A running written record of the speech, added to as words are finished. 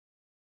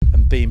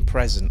being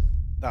present.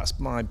 That's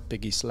my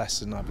biggest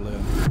lesson I've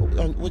learned.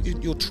 Well,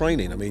 your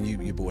training, I mean,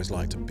 you've always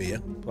liked a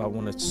beer. I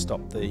wanted to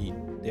stop the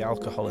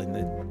alcohol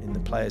in the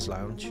players'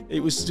 lounge.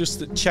 It was just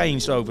that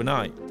changed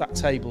overnight. That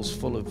table's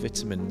full of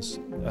vitamins.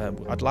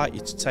 I'd like you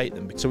to take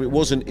them. So it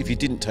wasn't, if you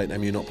didn't take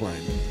them, you're not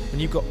playing? When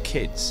you've got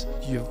kids,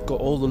 you've got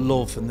all the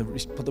love and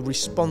the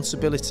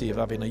responsibility of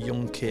having a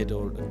young kid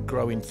or a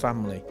growing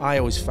family. I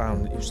always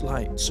found it was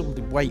like some of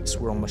the weights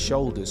were on my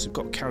shoulders. I've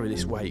got to carry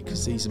this weight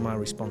because these are my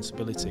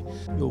responsibility.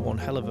 You're one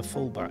hell of a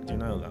fullback, do you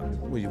know that?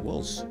 Well, you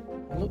was.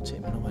 I looked at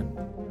him and I went,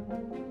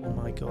 oh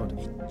my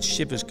God.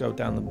 Shivers go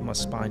down my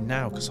spine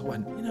now because I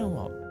went, you know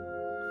what?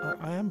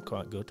 I am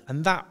quite good.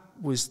 And that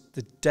was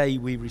the day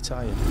we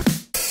retired.